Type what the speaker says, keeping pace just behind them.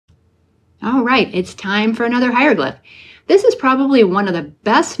All right, it's time for another hieroglyph. This is probably one of the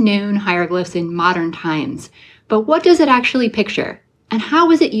best known hieroglyphs in modern times, but what does it actually picture? And how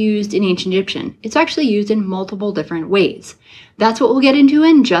was it used in ancient Egyptian? It's actually used in multiple different ways. That's what we'll get into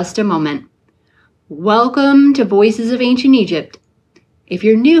in just a moment. Welcome to Voices of Ancient Egypt. If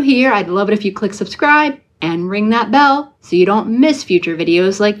you're new here, I'd love it if you click subscribe and ring that bell so you don't miss future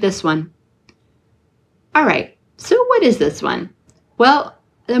videos like this one. All right, so what is this one? Well,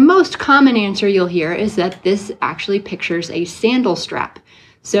 the most common answer you'll hear is that this actually pictures a sandal strap.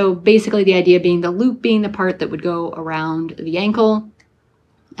 So basically the idea being the loop being the part that would go around the ankle,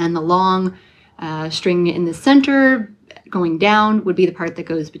 and the long string in the center going down would be the part that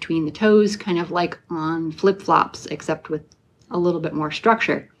goes between the toes, kind of like on flip-flops, except with a little bit more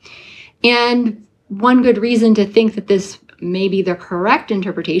structure. And one good reason to think that this may be the correct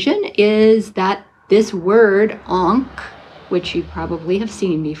interpretation is that this word, Ankh, which you probably have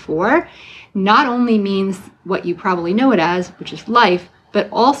seen before, not only means what you probably know it as, which is life, but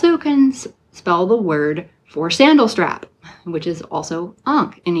also can spell the word for sandal strap, which is also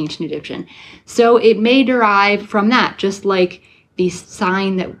Ankh in ancient Egyptian. So it may derive from that, just like the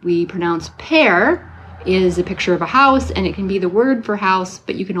sign that we pronounce pear is a picture of a house, and it can be the word for house,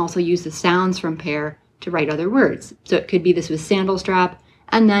 but you can also use the sounds from pear to write other words. So it could be this was sandal strap,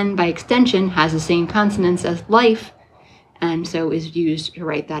 and then by extension has the same consonants as life, and so is used to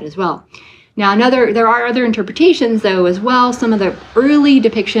write that as well. Now there are other interpretations though as well. Some of the early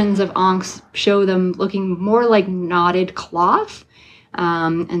depictions of Ankhs show them looking more like knotted cloth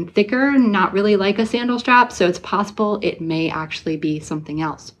and thicker, not really like a sandal strap, so it's possible it may actually be something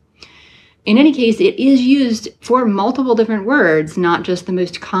else. In any case, it is used for multiple different words, not just the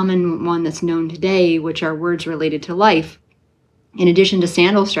most common one that's known today, which are words related to life. In addition to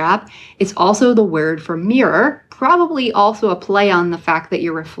sandal strap, it's also the word for mirror, probably also a play on the fact that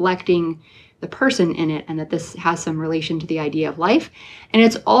you're reflecting the person in it and that this has some relation to the idea of life. And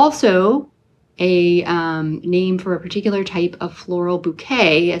it's also a name for a particular type of floral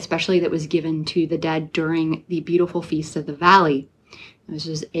bouquet, especially that was given to the dead during the beautiful Feast of the Valley. This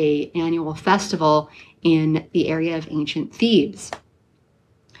is an annual festival in the area of ancient Thebes.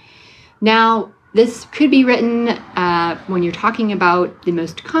 Now, this could be written when you're talking about the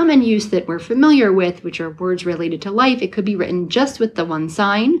most common use that we're familiar with, which are words related to life. It could be written just with the one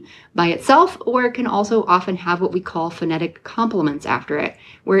sign by itself, or it can also often have what we call phonetic complements after it,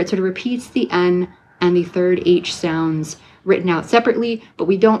 where it sort of repeats the N and the third H sounds written out separately, but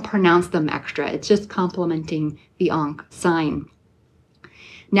we don't pronounce them extra. It's just complementing the Ankh sign.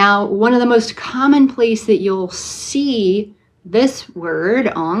 Now, one of the most common places that you'll see this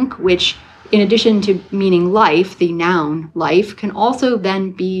word, Ankh, which in addition to meaning life, the noun life, can also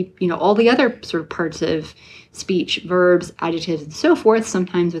then be, all the other sort of parts of speech, verbs, adjectives, and so forth,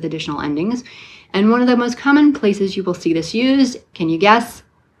 sometimes with additional endings. And one of the most common places you will see this used, can you guess?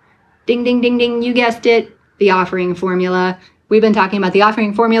 Ding, ding, ding, ding, you guessed it, the offering formula. We've been talking about the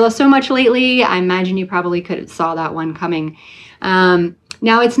offering formula so much lately, I imagine you probably could have saw that one coming.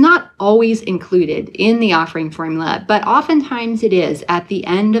 Now, it's not always included in the offering formula, but oftentimes it is at the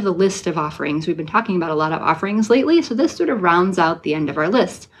end of the list of offerings. We've been talking about a lot of offerings lately, so this sort of rounds out the end of our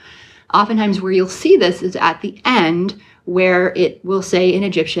list. Oftentimes where you'll see this is at the end, where it will say in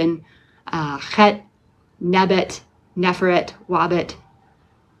Egyptian, Chet, Nebet, Neferet, Wabet,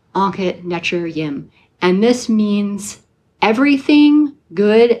 Ankhet, Necher, Yim. And this means everything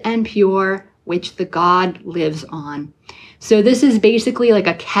good and pure which the god lives on. So this is basically like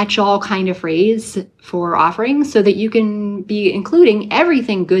a catch-all kind of phrase for offerings so that you can be including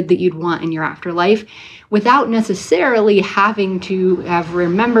everything good that you'd want in your afterlife without necessarily having to have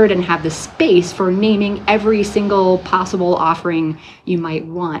remembered and have the space for naming every single possible offering you might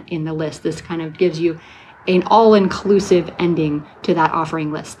want in the list. This kind of gives you an all-inclusive ending to that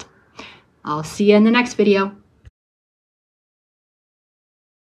offering list. I'll see you in the next video.